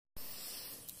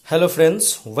Hello friends,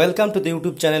 welcome to the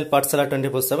YouTube channel পাঠশালা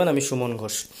 24/7। আমি সুমন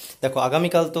ঘোষ। দেখো,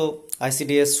 আগামীকাল তো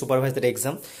আইসিডিএস সুপারভাইজার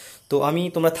এক্সাম। তো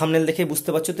তোমরা থাম্বনেল দেখে বুঝতে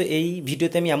পারছো, তো এই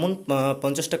ভিডিওতে আমি এমন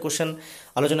 50টা কোশ্চেন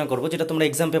আলোচনা করবো যেটা তোমরা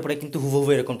এক্সাম পেপারে কিন্তু হুবহু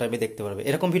এরকম টাইপে দেখতে পারবে।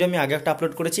 এরকম ভিডিও আমি আগে একটা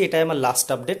আপলোড করেছি, এটাই আমার লাস্ট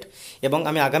আপডেট। এবং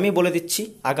আমি আগামী বলে দিচ্ছি,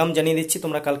 আগাম জানিয়ে দিচ্ছি,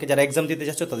 তোমরা কালকে যারা এক্সাম দিতে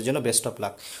যাচ্ছ তাদের জন্য বেস্ট অফ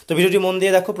লাক। তো ভিডিওটি মন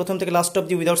দিয়ে দেখো প্রথম থেকে লাস্ট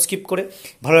অব্দি, উইদাউট স্কিপ করে।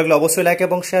 ভালো লাগলে অবশ্যই লাইক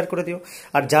এবং শেয়ার করে দিও।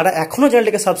 আর যারা এখনও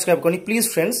চ্যানেলটিকে সাবস্ক্রাইব করেনি, প্লিজ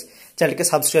ফ্রেন্ডস চ্যানেলকে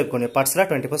সাবস্ক্রাইব করে পাঠশালা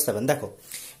 24/7। দেখো,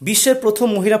 বিশ্বের প্রথম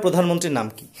মহিলা প্রধানমন্ত্রীর নাম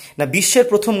কি? না, বিশ্বের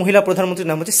প্রথম মহিলা প্রধানমন্ত্রীর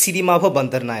নাম হচ্ছে সিরিমাভো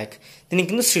বন্দরনায়েক। তিনি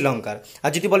কিন্তু শ্রীলঙ্কার।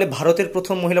 আর যদি বলে ভারতের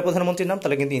প্রথম মহিলা প্রধানমন্ত্রীর নাম,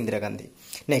 তাহলে কিন্তু ইন্দিরা গান্ধী।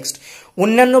 নেক্সট,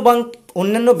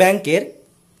 অন্যান্য ব্যাংকের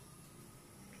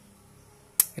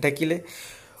এটা কিলে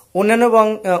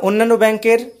অন্যান্য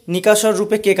ব্যাংকের নিকাশর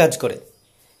রূপে কে কাজ করে?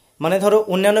 মানে ধরো,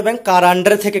 অন্যান্য ব্যাংক কার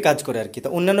আন্ডারে থেকে কাজ করে আর কি। তো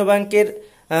অন্যান্য ব্যাংকের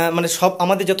মানে সব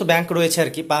আমাদের যত ব্যাংক রয়েছে আর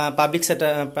কি,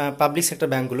 পাবলিক সেক্টর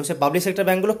ব্যাংকগুলো, সেই পাবলিক সেক্টর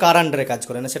ব্যাংকগুলো কার আন্ডারে কাজ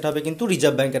করে? না, সেটা হবে কিন্তু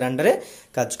রিজার্ভ ব্যাংকের আন্ডারে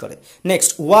কাজ করে।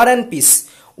 নেক্সট, ওয়ার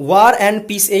অ্যান্ড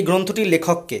পিস এই গ্রন্থটির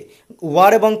লেখককে?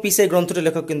 ওয়ার এবং পিস এই গ্রন্থটির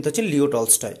লেখক কিন্তু হচ্ছে লিও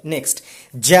টলস্টয়। নেক্সট,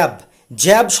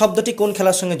 জ্যাব শব্দটি কোন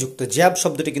খেলার সঙ্গে যুক্ত? জ্যাব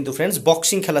শব্দটি কিন্তু ফ্রেন্ডস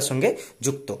বক্সিং খেলার সঙ্গে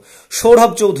যুক্ত।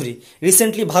 সৌরভ চৌধুরী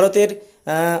রিসেন্টলি ভারতের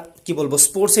কি বলবো,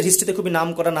 স্পোর্টসের হিস্ট্রিতে খুবই নাম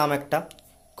করা নাম, একটা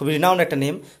খুবই রিনাউন্ড একটা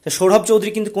নেম। সৌরভ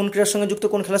চৌধুরী কিন্তু কোন ক্রীড়ার সঙ্গে যুক্ত,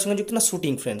 কোন খেলার সঙ্গে যুক্ত? না,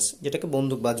 শুটিং ফ্রেন্ডস, যেটাকে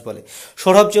বন্দুকবাজ বলে।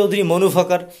 সৌরভ চৌধুরী, মনু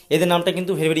ভাকার, এদের নামটা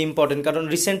কিন্তু ভেরি ভেরি ইম্পর্টেন্ট, কারণ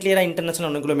রিসেন্টলি এরা ইন্টারন্যাশনাল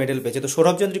অনেকগুলো মেডেল পেয়েছে। তো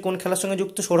সৌরভ চৌধুরী কোন খেলার সঙ্গে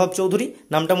যুক্ত? সৌরভ চৌধুরী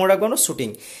নামটা মনে রাখবো না, শুটিং।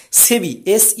 সেবি,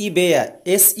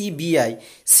 SEBI,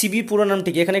 সিবি পুরো নামটি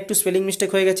কি? এখানে একটু স্পেলিং মিস্টেক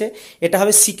হয়ে গেছে, এটা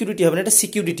হবে সিকিউরিটি, হবে না, এটা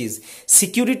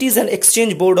securities and exchange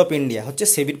board of India হচ্ছে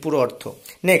সেবির পুরো অর্থ।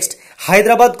 নেক্সট,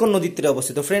 হায়দ্রাবাদ কোন নদীর তীরে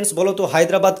অবস্থিত? ফ্রেন্ডস বলো তো,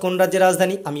 হায়দ্রাবাদ কোন রাজ্যের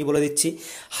রাজধানী? আমি বলে দিচ্ছি,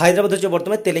 হায়দ্রাবাদ হচ্ছে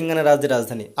বর্তমানে তেলেঙ্গানা রাজ্যের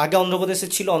রাজধানী। আগে অন্ধ্রপ্রদেশে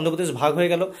ছিল, অন্ধ্রপ্রদেশ ভাগ হয়ে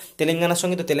গেল তেলেঙ্গানার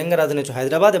সঙ্গে, তো তেলেঙ্গানা রাজধানী হচ্ছে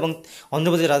হায়দ্রাবাদ এবং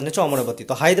অন্ধ্রপ্রদেশের রাজধানী হচ্ছে অমরাবতী।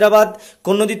 তো হায়দ্রাবাদ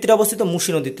কোন নদীর তীরে অবস্থিত?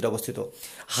 মুসি নদীর তীরে অবস্থিত।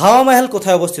 হাওয়া মহল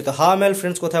কোথায় অবস্থিত? হাওয়া মহল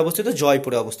ফ্রেন্ডস কোথায় অবস্থিত?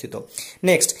 জয়পুরে অবস্থিত।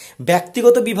 নেক্সট,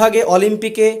 ব্যক্তিগত বিভাগে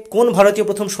অলিম্পিকে কোন ভারতীয়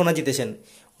প্রথম সোনা জিতেছেন?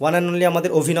 ওয়ান অ্যান্ড অনলি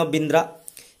আমাদের অভিনব বিন্দ্রা।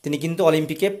 তিনি কিন্তু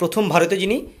অলিম্পিকে প্রথম ভারতীয়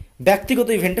যিনি ব্যক্তিগত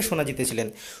ইভেন্টে সোনা জিতেছিলেন।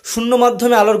 শূন্য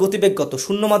মাধ্যমে আলোর গতিবেগ কত?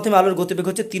 শূন্য মাধ্যমে আলোর গতিবেগ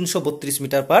হচ্ছে 332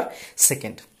 মিটার পার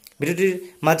সেকেন্ড। ভিডিওটির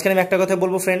মাঝখানে আমি একটা কথা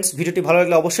বলবো ফ্রেন্ডস, ভিডিওটি ভালো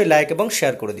লাগলে অবশ্যই লাইক এবং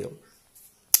শেয়ার করে দিও।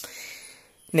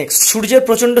 নেক্সট, সূর্যের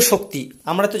প্রচণ্ড শক্তি,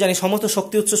 আমরা তো জানি সমস্ত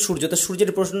শক্তি উৎস সূর্য। তো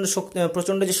সূর্যের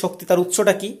প্রচণ্ড যে শক্তি, তার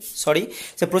উৎসটা কি?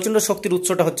 সে প্রচণ্ড শক্তির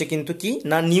উৎসটা হচ্ছে কিন্তু কি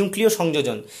না, নিউক্লিয়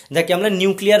সংযোজন, যাকে আমরা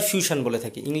নিউক্লিয়ার ফিউশন বলে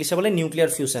থাকি, ইংলিশে বলে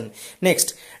নিউক্লিয়ার ফিউশন। নেক্সট,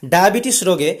 ডায়াবেটিস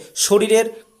রোগে শরীরের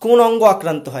কোন অঙ্গ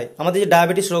আক্রান্ত হয়? আমাদের যে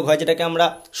ডায়াবেটিস রোগ হয়, যেটাকে আমরা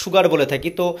সুগার বলে থাকি,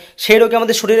 তো সেই রোগে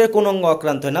আমাদের শরীরের কোন অঙ্গ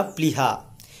আক্রান্ত হয়? না, প্লিহা।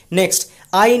 নেক্সট,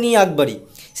 আইন-ই-আকবরী,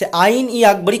 সে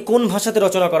আইন-ই-আকবরী কোন ভাষাতে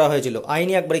রচনা করা হয়েছিল?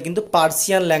 আইন-ই-আকবরী কিন্তু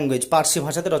পার্সিয়ান ল্যাঙ্গুয়েজ, পার্সি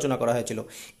ভাষাতে রচনা করা হয়েছিল।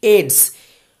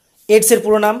 এডসের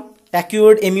পুরো নাম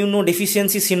অ্যাকিউয়ার্ড ইমিউনো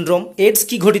ডেফিসিয়েন্সি সিনড্রোম। এডস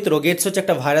কি ঘটিত রোগ? এডস হচ্ছে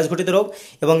একটা ভাইরাস ঘটিত রোগ,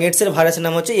 এবং এডসের ভাইরাসের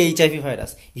নাম হচ্ছে HIV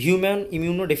virus, human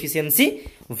immuno deficiency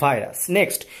virus.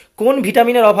 Next, কোন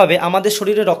ভিটামিনের অভাবে আমাদের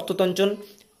শরীরে রক্ততঞ্চন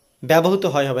ব্যাহত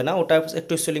হয়? হবে না, ওটা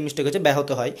একটু স্পেলিং মিস্টেক হচ্ছে, ব্যাহত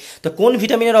হয়। তো কোন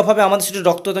ভিটামিনের অভাবে আমাদের শরীরে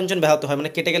রক্ততঞ্চন ব্যাহত হয়, মানে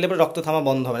কেটে গেলে রক্ত থামা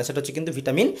বন্ধ হবে না? সেটা হচ্ছে কিন্তু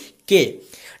ভিটামিন কে।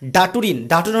 ডাটুরিন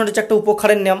হচ্ছে একটা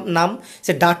উপক্ষারের নাম।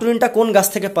 সে ডাটুরিনটা কোন গাছ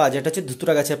থেকে পাওয়া যায়? এটা হচ্ছে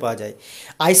ধুতুরা গাছে পাওয়া যায়।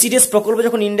 ICDS প্রকল্প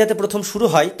যখন ইন্ডিয়াতে প্রথম শুরু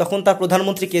হয়, তখন তার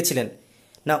প্রধানমন্ত্রী কে ছিলেন?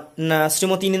 না,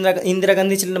 শ্রীমতী ইন্দিরা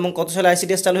গান্ধী ছিলেন। এবং কত সালে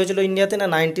ICDS চালু হয়েছিল ইন্ডিয়াতে? না,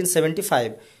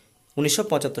 1975,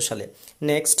 1975 সালে।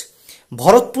 নেক্সট,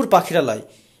 ভরতপুর পাখিরালয়,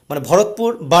 মানে ভরতপুর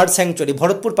বার্ড স্যাংচুয়ারি,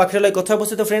 ভরতপুর পাখিরালয় কোথায়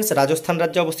অবস্থিত ফ্রেন্ডস? রাজস্থান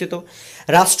রাজ্যে অবস্থিত।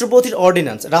 রাষ্ট্রপতির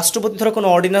অর্ডিন্যান্স, রাষ্ট্রপতি ধরো কোনো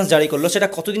অর্ডিন্যান্স জারি করলো, সেটা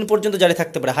কতদিন পর্যন্ত জারি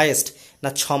থাকতে পারে হাইয়েস্ট? না,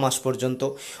 6 মাস পর্যন্ত।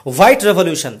 হোয়াইট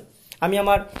রেভলিউশন, আমি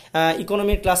আমার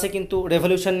ইকোনমির ক্লাসে কিন্তু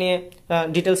রেভলিউশন নিয়ে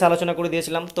ডিটেলস আলোচনা করে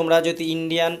দিয়েছিলাম। তোমরা যদি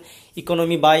ইন্ডিয়ান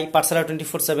ইকোনমি বাই পাঠশালা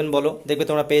 24/7 বলো, দেখবে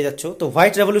তোমরা পেয়ে যাচ্ছ। তো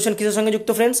হোয়াইট রেভলিউশন কিসের সঙ্গে যুক্ত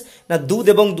ফ্রেন্ডস? না, দুধ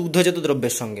এবং দুগ্ধজাত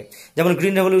দ্রব্যের সঙ্গে, যেমন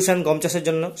গ্রিন রেভলিউশন গম চাষের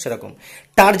জন্য, সেরকম।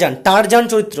 টারজান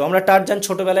চরিত্র, আমরা টারজান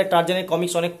ছোটবেলায় টারজানের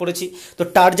কমিক্স অনেক পড়েছি। তো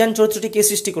টারজান চরিত্রটি কে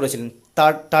সৃষ্টি করেছিলেন?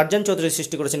 টারজান চরিত্রটি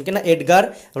সৃষ্টি করেছেন কিনা এডগার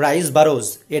রাইস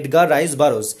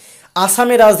বারোজ।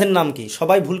 আসামের রাজধানীর নাম কি?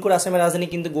 সবাই ভুল করে আসামের রাজধানী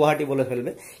কিন্তু গুয়াহাটি বলে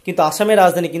ফেলবে, কিন্তু আসামের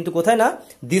রাজধানী কিন্তু কোথায়? না,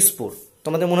 দিসপুর।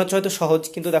 তোমাদের মনে হচ্ছে হয়তো সহজ,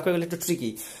 কিন্তু দেখো এগুলো একটু ট্রিকি।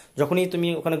 যখনই তুমি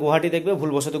ওখানে গুয়াহাটি দেখবে,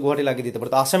 ভুলবশত গুয়াহাটি লাগিয়ে দিতে পারো।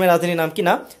 তো আসামের রাজধানীর নাম কি?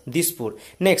 না, দিসপুর।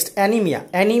 নেক্সট,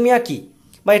 অ্যানিমিয়া কি?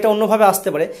 বা এটা অন্যভাবে আসতে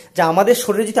পারে, যে আমাদের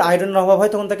শরীরে যদি আয়রনের অভাব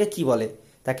হয়, তখন তাকে কি বলে?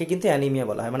 তাকে কিন্তু অ্যানিমিয়া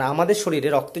বলা হয়। মানে আমাদের শরীরে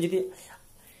রক্তে যদি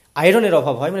আয়রনের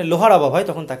অভাব হয়, মানে লোহার অভাব হয়,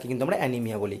 তখন তাকে কিন্তু আমরা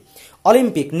অ্যানিমিয়া বলি।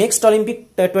 অলিম্পিক, নেক্সট অলিম্পিক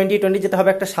 2020 যেটা হবে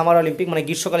একটা সামার অলিম্পিক, মানে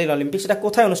গ্রীষ্মকালীন অলিম্পিক, সেটা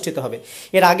কোথায় অনুষ্ঠিত হবে?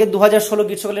 এর আগে 2016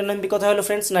 গ্রীষ্মকালীন অলিম্পিক কোথায় হলো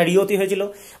ফ্রেন্ডস? না রিওতে হয়েছিল,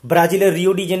 ব্রাজিলের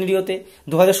রিও ডি জেনেরিওতে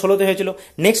 2016-তে হয়েছিল।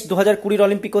 নেক্সট 2020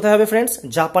 অলিম্পিক কোথায় হবে ফ্রেন্ডস?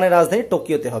 জাপানের রাজধানী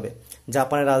টোকিওতে হবে,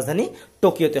 জাপানের রাজধানী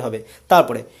টোকিওতে হবে।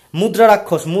 তারপরে মুদ্রা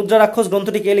রাক্ষস, মুদ্রা রাক্ষস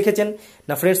গ্রন্থটি কে লিখেছেন?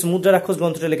 না ফ্রেন্ডস, মুদ্রা রাক্ষস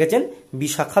গ্রন্থটি লিখেছেন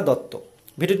বিশাখা দত্ত।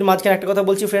 ভিডিওটির মাঝখানে একটা কথা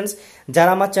বলছি ফ্রেন্ডস,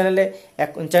 যারা আমার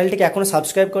চ্যানেলটিকে এখনো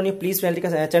সাবস্ক্রাইব করেনি, প্লিজ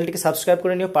চ্যানেলটিকে সাবস্ক্রাইব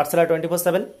করে নিও, পার্সেলার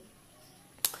 24/7,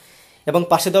 এবং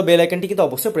পাশে দেওয়া বেল আইকনটি কিন্তু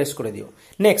অবশ্যই প্রেস করে দিও।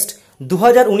 নেক্সট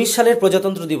 2019 সালের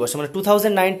প্রজাতন্ত্র দিবস, মানে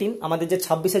 2019 আমাদের যে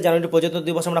 26শে জানুয়ারি প্রজাতন্ত্র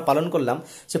দিবস আমরা পালন করলাম,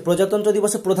 সে প্রজাতন্ত্র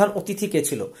দিবসে প্রধান অতিথি কে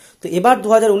ছিল? তো এবার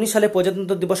 2019 সালে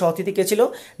প্রজাতন্ত্র দিবসে অতিথি কে ছিল?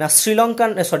 না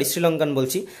শ্রীলঙ্কান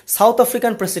বলছি, সাউথ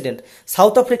আফ্রিকার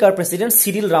প্রেসিডেন্ট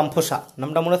সিরিল রামফোসা,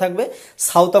 নামটা মনে থাকবে,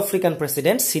 south African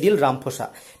president Cyril Ramaphosa.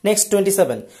 Next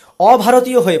 27,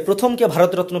 অভারতীয় হয়ে প্রথম কে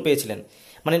ভারতরত্ন পেয়েছিলেন?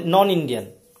 মানে নন ইন্ডিয়ান,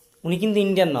 উনি কিন্তু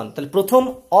ইন্ডিয়ান নন, তাহলে প্রথম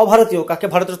অভারতীয় কাকে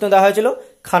ভারতরত্ন দেওয়া হয়েছিল?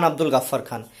 খান আব্দুল গাফফার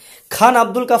খান। খান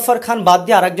আব্দুল গাফফার খান বাদ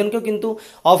দিয়ে আরেকজনকেও কিন্তু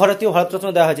অভারতীয় ভারতরত্ন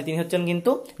দেওয়া হয়েছে, তিনি হচ্ছেন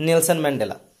কিন্তু নেলসন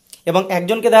ম্যান্ডেলা। এবং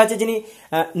একজনকে দেওয়া হয়েছে যিনি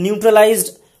নিউট্রালাইজড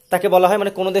তাকে বলা হয়,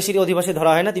 মানে কোনো দেশেরই অধিবাসী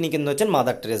ধরা হয় না, তিনি কিন্তু হচ্ছেন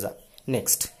mother Teresa.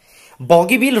 Next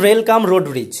Bogibeel rail কাম রোড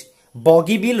ব্রিজ,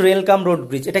 বগিবিল রেল কাম রোড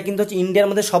ব্রিজ, এটা কিন্তু হচ্ছে ইন্ডিয়ার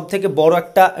মধ্যে সব থেকে বড়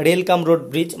একটা রেল কাম রোড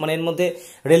ব্রিজ, মানে এর মধ্যে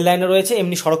রেল লাইনও রয়েছে,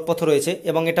 এমনি সড়কপথও রয়েছে,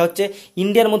 এবং এটা হচ্ছে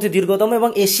ইন্ডিয়ার মধ্যে দীর্ঘতম এবং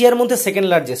এশিয়ার মধ্যে সেকেন্ড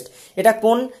লার্জেস্ট। এটা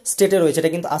কোন স্টেটে রয়েছে?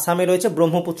 এটা কিন্তু আসামে রয়েছে,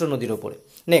 ব্রহ্মপুত্র নদীর ওপরে।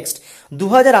 নেক্সট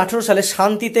 2018 সালে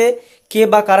শান্তিতে কে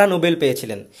বা কারা নোবেল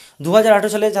পেয়েছিলেন? 2018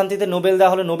 সালে শান্তিতে নোবেল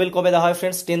দেওয়া হলো। নোবেল কবে দেওয়া হয়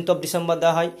ফ্রেন্ডস? 10th ডিসেম্বর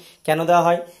দেওয়া হয়। কেন দেওয়া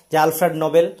হয়? যে আলফ্রেড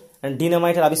নোবেল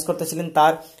ডিনামাইটের আবিষ্কর্তা ছিলেন,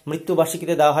 তার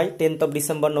মৃত্যুবার্ষিকীতে দেওয়া হয় 10th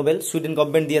December Nobel, Sweden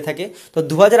government দিয়ে থাকে। তো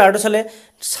 2018 সালে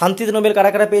শান্তিতে নোবেল কারা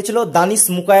কারা পেয়েছিল? দানিশ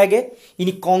মুকায়েগে,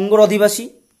 ইনি কঙ্গোর অধিবাসী,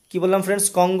 কি বললাম ফ্রেন্ডস?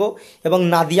 কঙ্গো, এবং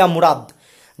নাদিয়া মুরাদ।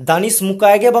 দানিশ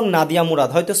মুকায়েগে এবং নাদিয়া মুরাদ,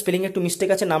 হয়তো স্পেলিং একটু মিস্টেক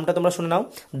আছে, নামটা তোমরা শুনে নাও,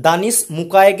 দানিশ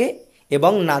মুকায়েগে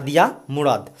এবং নাদিয়া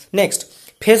মুরাদ। নেক্সট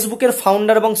ফেসবুকের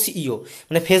ফাউন্ডার এবং সিইও,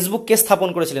 মানে ফেসবুক কে স্থাপন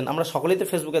করেছিলেন? আমরা সকলেই তো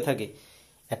ফেসবুকে থাকি,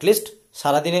 অ্যাটলিস্ট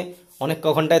সারাদিনে অনেক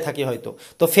ঘন্টায় থাকি হয়তো।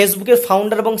 তো ফেসবুকের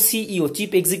ফাউন্ডার এবং সিইও,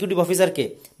 চিফ এক্সিকিউটিভ অফিসার কে?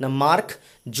 না মার্ক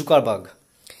জুকারবার্গ।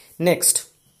 নেক্সট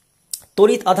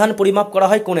তড়িৎ আধান পরিমাপ করা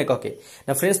হয় কোন এককে?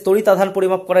 না ফ্রেন্ডস, তড়িৎ আধান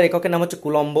পরিমাপ করার এককের নাম হচ্ছে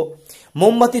কুলম্ব।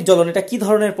 মোমবাতির জ্বলন, এটা কি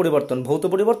ধরনের পরিবর্তন? ভৌত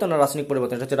পরিবর্তন না রাসায়নিক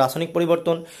পরিবর্তন? এটা হচ্ছে রাসায়নিক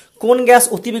পরিবর্তন। কোন গ্যাস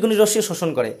অতিবেগুনি রশ্মি শোষণ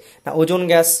করে? না ওজোন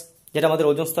গ্যাস, যেটা আমাদের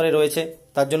ওজোন স্তরে রয়েছে,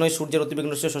 তার জন্যই সূর্যের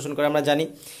অতিবেগুনি রশ্মি শোষণ করে, আমরা জানি।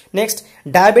 নেক্সট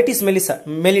ডায়াবেটিস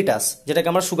মেলিটাস, যেটাকে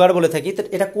আমরা সুগার বলে থাকি,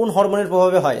 এটা কোন হরমোনের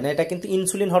প্রভাবে হয়? না এটা কিন্তু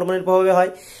ইনসুলিন হরমোনের প্রভাবে হয়।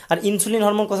 আর ইনসুলিন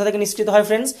হরমোন কোথা থেকে নিঃসৃত হয়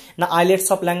ফ্রেন্ডস? না আইলেটস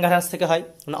অফ ল্যাঙ্গারহ্যান্স থেকে হয়,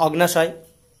 মানে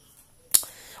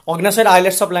অগ্নাশয়ের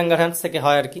আইলেটস অফ ল্যাঙ্গারহ্যান্স থেকে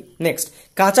হয় আর কি। নেক্সট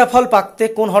কাঁচা ফল পাকতে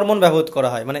কোন হরমোন ব্যবহার করা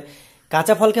হয়? মানে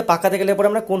কাঁচা ফলকে পাকাতে গেলে পরে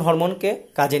আমরা কোন হরমোনকে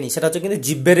কাজে নিই? সেটা হচ্ছে কিন্তু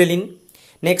জিব্বেরেলিন।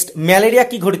 নেক্সট ম্যালেরিয়া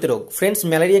কি ঘটিত রোগ? ফ্রেন্ডস,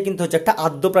 ম্যালেরিয়া কিন্তু হচ্ছে একটা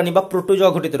আদ্য প্রাণী বা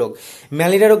প্রোটোজোয়া ঘটিত রোগ।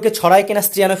 ম্যালেরিয়া রোগকে ছড়ায় কিনা?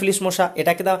 স্ট্রিয়ানোফিলিস মশা,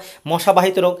 এটা কিন্তু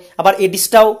মশাবাহিত রোগ। আবার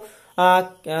এডিসটাও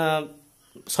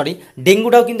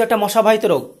ডেঙ্গুটাও কিন্তু একটা মশাবাহিত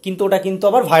রোগ, কিন্তু ওটা কিন্তু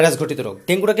আবার ভাইরাস ঘটিত রোগ।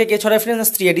 ডেঙ্গুটাকে কে ছড়ায় ফ্রেন্ডস?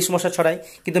 স্ট্রিয়েডিস মশা ছড়ায়।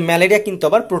 কিন্তু ম্যালেরিয়া কিন্তু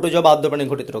আবার প্রোটোজোয়া বা আদ্যপ্রাণী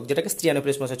ঘটিত রোগ, যেটাকে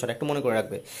স্ট্রিয়ানোফিলিস মশা ছড়ায়, একটু মনে করে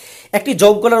রাখবে। একটি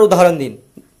যোগ গলার উদাহরণ দিন,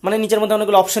 মানে নিচের মধ্যে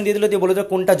অনেকগুলো অপশন দিয়ে দিল, দিয়ে বলে দেবে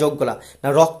কোনটা যোগ গলা। না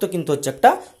রক্ত কিন্তু হচ্ছে একটা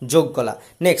যোগ গলা।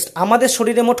 নেক্সট আমাদের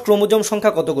শরীরে মোট ক্রোমোজোম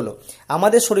সংখ্যা কতগুলো?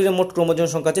 আমাদের শরীরে মোট ক্রোমোজোম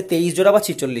সংখ্যা হচ্ছে 23 জোড়া বা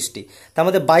 46টি। তার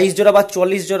মধ্যে 22 জোড়া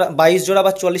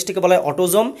বা 44টিকে বলা হয়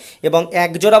অটোজোম, এবং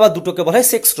 1 জোড়া বা 2টোকে বলা হয়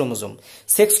সেক্স ক্রোমোজোম।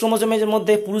 সেক্স ক্রোমোজোমের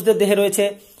মধ্যে পুরুষদের দেহে রয়েছে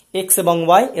এক্স এবং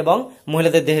ওয়াই, এবং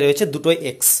মহিলাদের দেহে রয়েছে দুটোই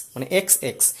এক্স, মানে এক্স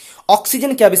এক্স।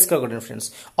 অক্সিজেন কে আবিষ্কার করেন ফ্রেন্ডস?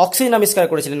 অক্সিজেন আবিষ্কার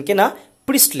করেছিলেন কে? না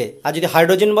প্রিস্টলে। আর যদি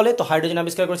হাইড্রোজেন বলে তো হাইড্রোজেন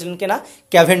আবিষ্কার করেছিলেন কে? না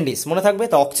ক্যাভেন্ডিস, মনে থাকবে।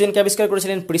 তো অক্সিজেনকে আবিষ্কার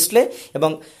করেছিলেন প্রিস্টলে, এবং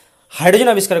হাইড্রোজেন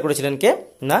আবিষ্কার করেছিলেন কে?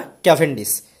 না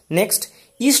ক্যাভেন্ডিস। নেক্সট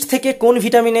ইস্ট থেকে কোন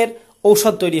ভিটামিনের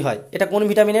ঔষধ তৈরি হয়? এটা কোন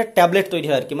ভিটামিনের ট্যাবলেট তৈরি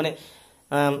হয় আর কি, মানে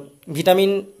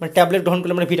ভিটামিন, মানে ট্যাবলেট গ্রহণ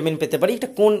করলে আমরা ভিটামিন পেতে পারি, এটা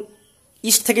কোন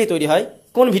ইস্ট থেকেই তৈরি হয়।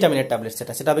 কোন ভিটামিনের ট্যাবলেট?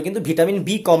 সেটা হবে কিন্তু vitamin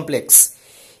B complex.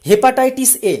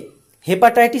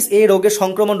 Hepatitis A রোগের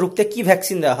সংক্রমণ রুখতে কি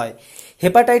ভ্যাকসিন দেওয়া হয়?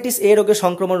 হেপাটাইটিস এ রোগের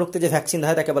সংক্রমণ রুখতে যে ভ্যাকসিন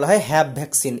দেওয়া হয় তাকে বলা হয় হ্যাব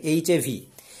ভ্যাকসিন, HAV।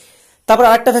 তারপর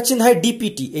আরেকটা ভ্যাকসিন হয়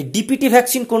ডিপিটি। এই ডিপিটি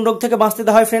ভ্যাকসিন কোন রোগ থেকে বাঁচতে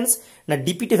দেওয়া হয় ফ্রেন্ডস? না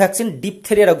ডিপিটি ভ্যাকসিন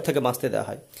ডিপথেরিয়া রোগ থেকে বাঁচতে দেওয়া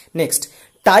হয়। নেক্সট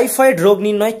টাইফয়েড রোগ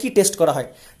নির্ণয় কি টেস্ট করা হয়?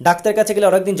 ডাক্তারের কাছে গেলে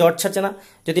অনেকদিন জ্বর ছাড়ছে না,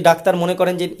 যদি ডাক্তার মনে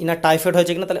করেন যে ইনার টাইফয়েড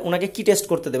হয়েছে কিনা, তাহলে ওনাকে কি টেস্ট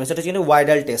করতে দেবেন? সেটা হচ্ছে কিন্তু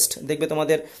ওয়াইডাল টেস্ট। দেখবে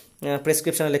তোমাদের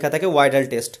প্রেসক্রিপশনে লেখা থাকে ওয়াইডাল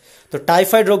টেস্ট। তো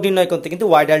টাইফয়েড রোগ নির্ণয় করতে কিন্তু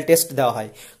ওয়াইডাল টেস্ট দেওয়া হয়।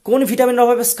 কোন ভিটামিনের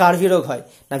অভাবে স্কারভি রোগ হয়?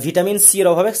 না ভিটামিন সি এর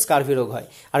অভাবে স্কারভি রোগ হয়।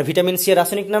 আর ভিটামিন সি এর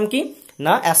রাসায়নিক নাম কি?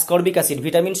 না অ্যাসকর্বিক অ্যাসিড।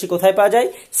 ভিটামিন সি কোথায় পাওয়া যায়?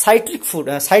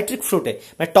 সাইট্রিক ফ্রুটে,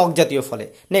 মানে টক জাতীয় ফলে।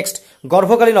 নেক্সট,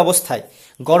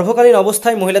 গর্ভকালীন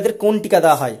অবস্থায় মহিলাদের কোন টিকা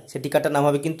দেওয়া হয়? সে টিকাটার নাম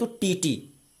হবে কিন্তু টিটি,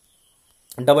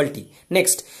 ডাবল টি।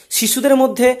 নেক্সট, শিশুদের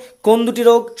মধ্যে কোন দুটি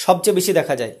রোগ সবচেয়ে বেশি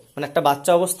দেখা যায়? মানে একটা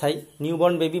বাচ্চা অবস্থায়,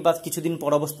 নিউবর্ন বেবি বা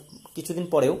কিছুদিন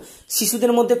পরেও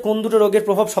শিশুদের মধ্যে কোন দুটো রোগের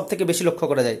প্রভাব সব থেকে বেশি লক্ষ্য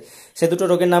করা যায়? সে দুটো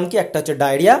রোগের নাম কি? একটা হচ্ছে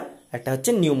ডায়রিয়া, একটা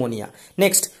হচ্ছে নিউমোনিয়া।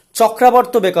 নেক্সট,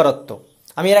 চক্রাবর্ত বেকারত্ব।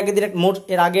 আমি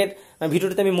এর আগের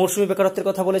ভিডিওটিতে আমি মৌসুমী বেকারত্বের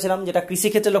কথা বলেছিলাম, যেটা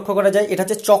কৃষিক্ষেত্রে লক্ষ্য করা যায়। এটা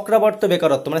হচ্ছে চক্রাবর্ত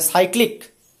বেকারত্ব, মানে সাইক্লিক।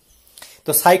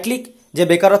 তো সাইক্লিক যে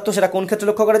বেকারত্ব, সেটা কোন ক্ষেত্রে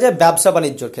লক্ষ্য করা যায়? ব্যবসা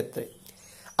বাণিজ্যর ক্ষেত্রে।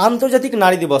 আন্তর্জাতিক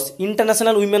নারী দিবস,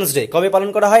 ইন্টারন্যাশনাল উইমেন্স ডে, কবে পালন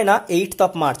করা হয়? না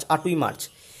 8 March, 8ই March.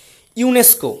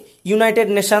 UNESCO, United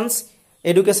Nations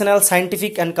educational,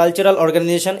 scientific and cultural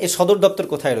organisation, এর সদর দপ্তর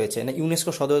কোথায় রয়েছে? না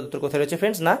ইউনেস্কো সদর দপ্তর কোথায় রয়েছে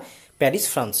ফ্রেন্ডস? না প্যারিস,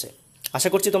 ফ্রান্সে। আশা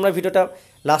করছি তোমরা ভিডিওটা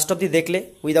লাস্ট অবধি দেখলে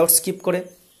উইদাউট স্কিপ করে।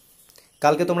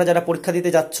 কালকে তোমরা যারা পরীক্ষা দিতে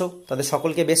যাচ্ছ তাদের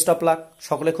সকলকে বেস্ট অফ লাক।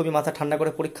 সকলে খুবই মাথা ঠান্ডা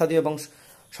করে পরীক্ষা দিও এবং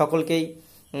সকলকেই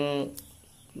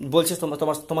বলছি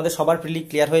তোমাদের সবার প্রিলি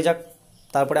ক্লিয়ার হয়ে যাক,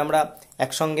 তারপরে আমরা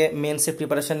একসঙ্গে মেন্সের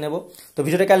প্রিপারেশন নেব। তো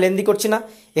ভিডিওটাকে আর লেন্দি করছি না,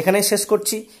 এখানেই শেষ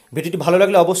করছি। ভিডিওটি ভালো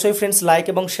লাগলে অবশ্যই ফ্রেন্ডস লাইক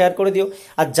এবং শেয়ার করে দিও।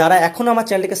 আর যারা এখনও আমার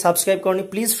চ্যানেলটিকে সাবস্ক্রাইব করনি,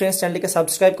 প্লিজ ফ্রেন্ডস চ্যানেলটিকে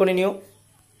সাবস্ক্রাইব করে নিও,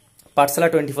 পাঠশালা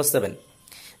 24/7।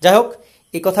 যাই হোক,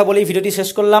 এই কথা বলেই ভিডিওটি শেষ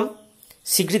করলাম।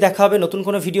 শীঘ্রই দেখা হবে নতুন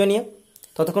কোনো ভিডিও নিয়ে।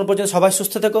 ততক্ষণ পর্যন্ত সবাই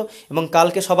সুস্থ থেকো এবং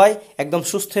কালকে সবাই একদম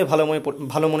সুস্থ হয়ে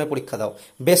ভালো মনে পরীক্ষা দাও।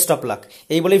 Best of luck.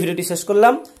 এই বলেই ভিডিওটি শেষ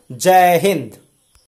করলাম। জয় হিন্দ।